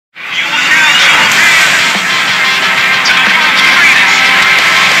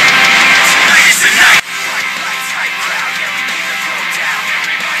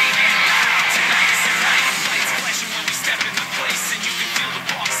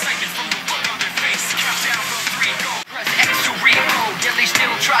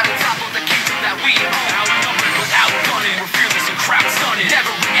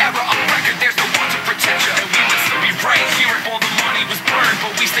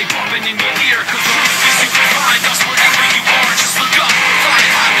throbbing in your ear, cause the roof is you can find us wherever you are. Just look up,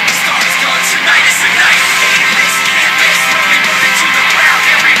 flying high with the stars, cause tonight is the night. And this, when we burn it to the ground.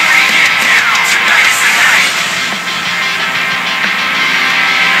 Everybody get down, tonight is the night.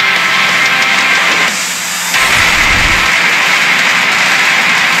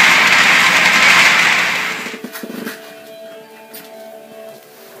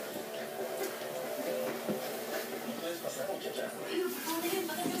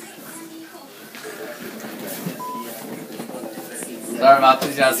 Sorry about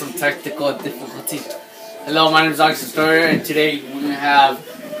this, got some technical difficulties. Hello, my name is Dr. Storer, and today we're going to have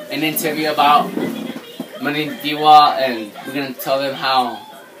an interview about Money in Dewalt, and we're going to tell them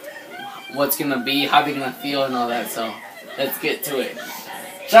what's going to be, how they're going to feel, and all that. So, let's get to it.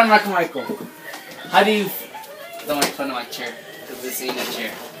 Shawn Michael, how do you... Don't make fun of my chair, because this ain't a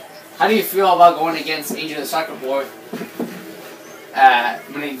chair. How do you feel about going against Angel the Soccer Board at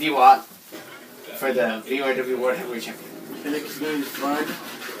Money in Dewalt for the BYW World Heavyweight Champion? I feel like it's going to be fun.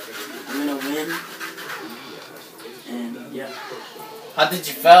 I'm going to win. And yeah. How did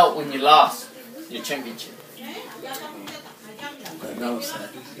you feel when you lost your championship? That was sad.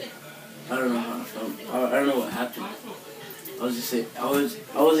 I don't know how I felt. I don't know what happened. I was just saying, I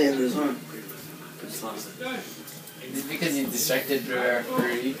wasn't in the zone. I just lost it. Is it because you distracted the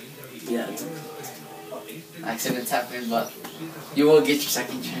referee? Yeah. Accidents happen, but you will get your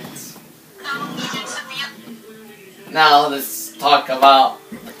second chance. Now let's talk about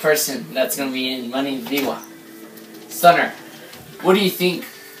the person that's going to be in Money in Dewalt. Stunner, what do you think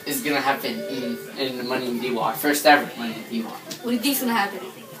is going to happen in the Money in Dewalt? First ever Money in Dewalt. What do you think's going to happen?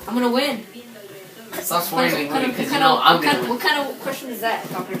 I'm going to win. Stop swearing at me because you know I'm going to win. What kind of question is that,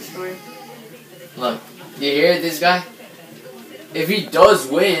 Dr. Story? Look, you hear this guy? If he does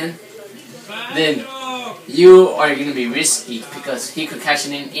win, then you are going to be risky because he could cash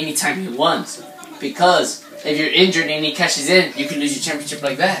it in anytime he wants. Because if you're injured and he cashes in, you can lose your championship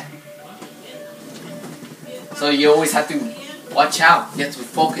like that. So you always have to watch out. You have to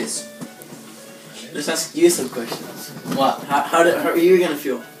focus. Let's ask you some questions. What? How are you going to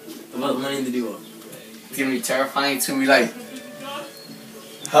feel about Money in the Dewalt? It's going to be terrifying. It's going to be like,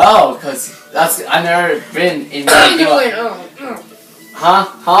 how? Because I've never been in Money in Dewalt. Huh?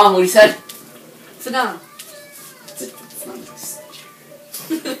 Huh? What he said? Sit down.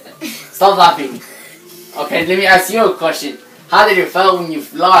 Stop laughing. Okay, let me ask you a question. How did you feel when you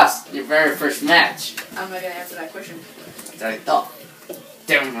lost your very first match? I'm not going to answer that question. That's what I thought.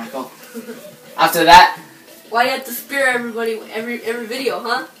 Damn it, Michael. After that... Why do you have to spear everybody every video,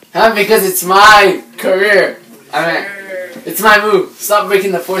 huh? Huh? Because it's my career. I mean, it's my move. Stop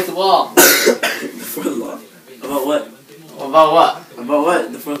breaking the fourth wall. The fourth wall? About what? About what? About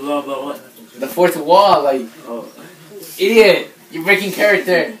what? The fourth wall about what? The fourth wall, like... Oh. Idiot. You're breaking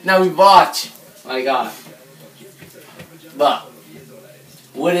character. Now we watch. My God. But,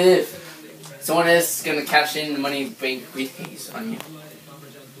 what if someone is going to cash in the money bank briefcase on you?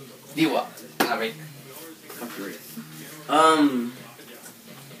 Dewalt. Not right.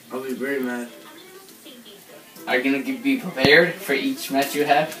 I'll be very mad. Are you going to be prepared for each match you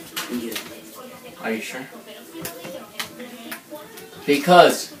have? Yeah. Are you sure?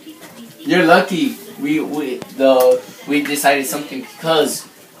 Because you're lucky we decided something because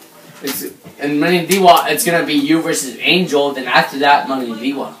it's in Money in Dewalt it's gonna be you versus Angel, then after that Money in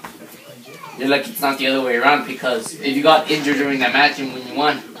Dewalt. You're lucky it's not the other way around because if you got injured during that match and when you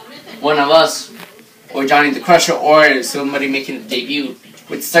won, one of us or Johnny the Crusher or somebody making a debut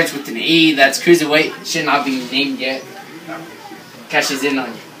which starts with an E that's cruiserweight, should not be named yet, cashes in on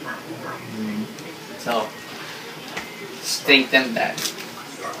you. So just think them that.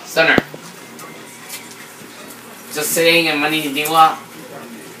 Stunner. Just saying in Money in Dewalt,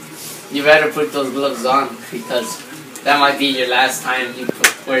 you better put those gloves on because that might be your last time you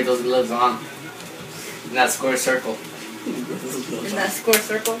wear those gloves on in that square circle. In that score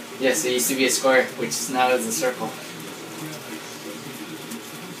circle? Yes, it used to be a square, which is now is a circle.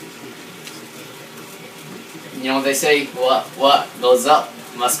 You know they say, what goes up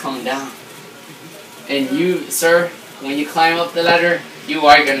must come down. And you, sir, when you climb up the ladder, you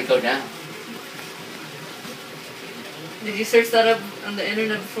are going to go down. Did you search that up on the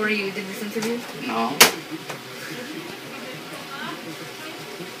internet before you did this interview? No.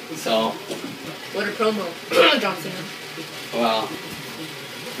 So. What a promo. John Cena. Well,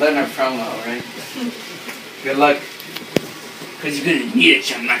 learn our promo, right? Good luck. Because you're going to need it,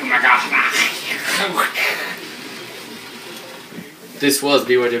 Shawn. This was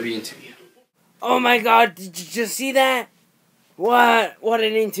BYW interview. Oh my God, did you just see that? What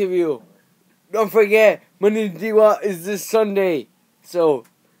an interview. Don't forget, Money in Dewalt is this Sunday. So,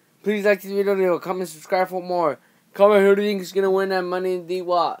 Please like this video, comment, subscribe for more. Comment who do you think is gonna win that Money in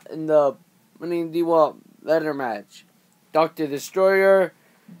Dewalt in the Money in Dewalt ladder match. Dr. Destroyer,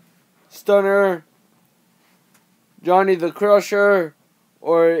 Stunner, Johnny the Crusher,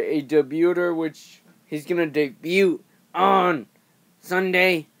 or a debuter, which he's gonna debut on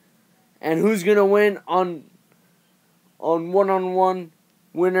Sunday. And who's gonna win on one-on-one?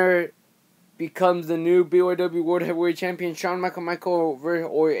 Winner becomes the new BYW World Heavyweight Champion, Shawn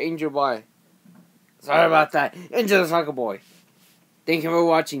or Angel Boy. Sorry about that. Enjoy the Soccer Boy. Thank you for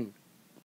watching.